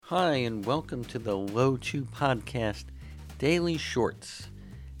Hi, and welcome to the Low 2 Podcast Daily Shorts,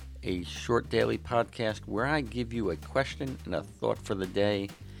 a short daily podcast where I give you a question and a thought for the day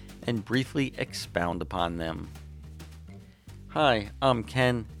and briefly expound upon them. Hi, I'm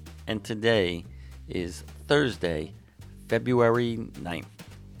Ken, and today is Thursday, February 9th.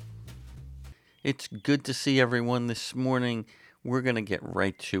 It's good to see everyone this morning. We're going to get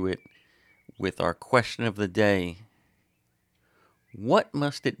right to it with our question of the day. What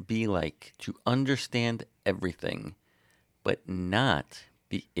must it be like to understand everything, but not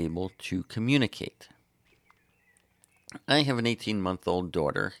be able to communicate? I have an 18-month-old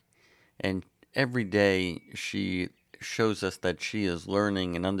daughter, and every day she shows us that she is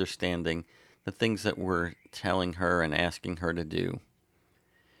learning and understanding the things that we're telling her and asking her to do.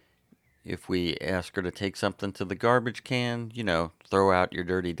 If we ask her to take something to the garbage can, throw out your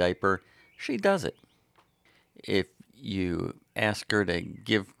dirty diaper, she does it. If you ask her to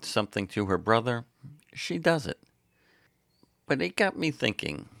give something to her brother, she does it. But it got me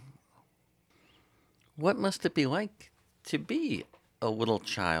thinking, what must it be like to be a little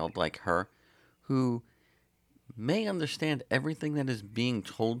child like her who may understand everything that is being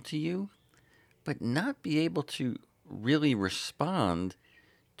told to you, but not be able to really respond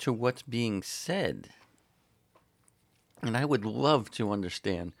to what's being said? And I would love to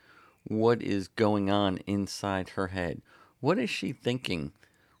understand what is going on inside her head. What is she thinking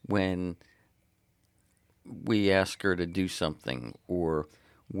when we ask her to do something, or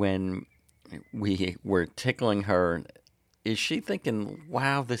when we're tickling her? Is she thinking,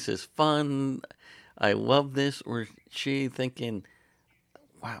 wow, this is fun, I love this? Or is she thinking,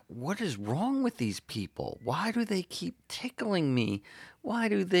 wow, what is wrong with these people? Why do they keep tickling me? Why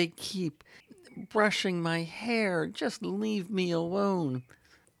do they keep brushing my hair? Just leave me alone.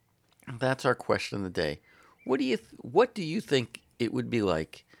 That's our question of the day. What do you think it would be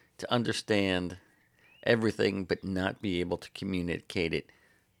like to understand everything but not be able to communicate it,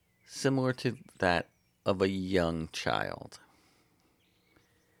 similar to that of a young child?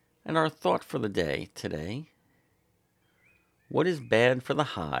 And our thought for the day today: what is bad for the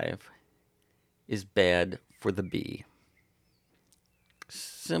hive is bad for the bee.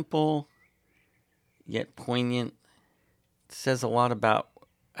 Simple yet poignant. It says a lot about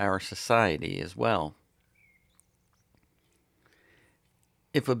our society as well.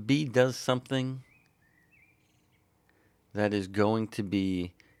 If a bee does something that is going to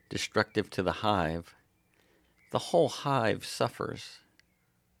be destructive to the hive, the whole hive suffers.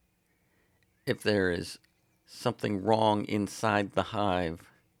 If there is something wrong inside the hive,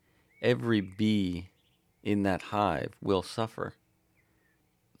 every bee in that hive will suffer.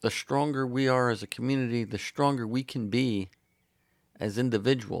 The stronger we are as a community, the stronger we can be as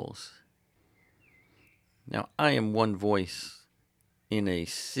individuals. Now, I am one voice in a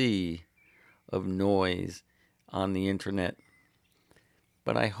sea of noise on the internet,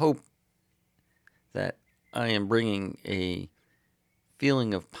 but I hope that I am bringing a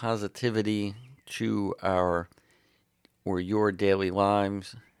feeling of positivity to our or your daily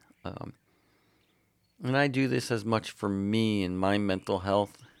lives. And I do this as much for me and my mental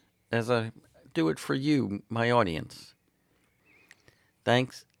health as I do it for you, my audience.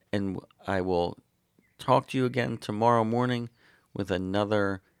 Thanks, and I will talk to you again tomorrow morning with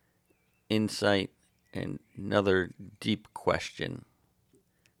another insight and another deep question.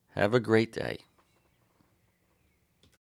 Have a great day.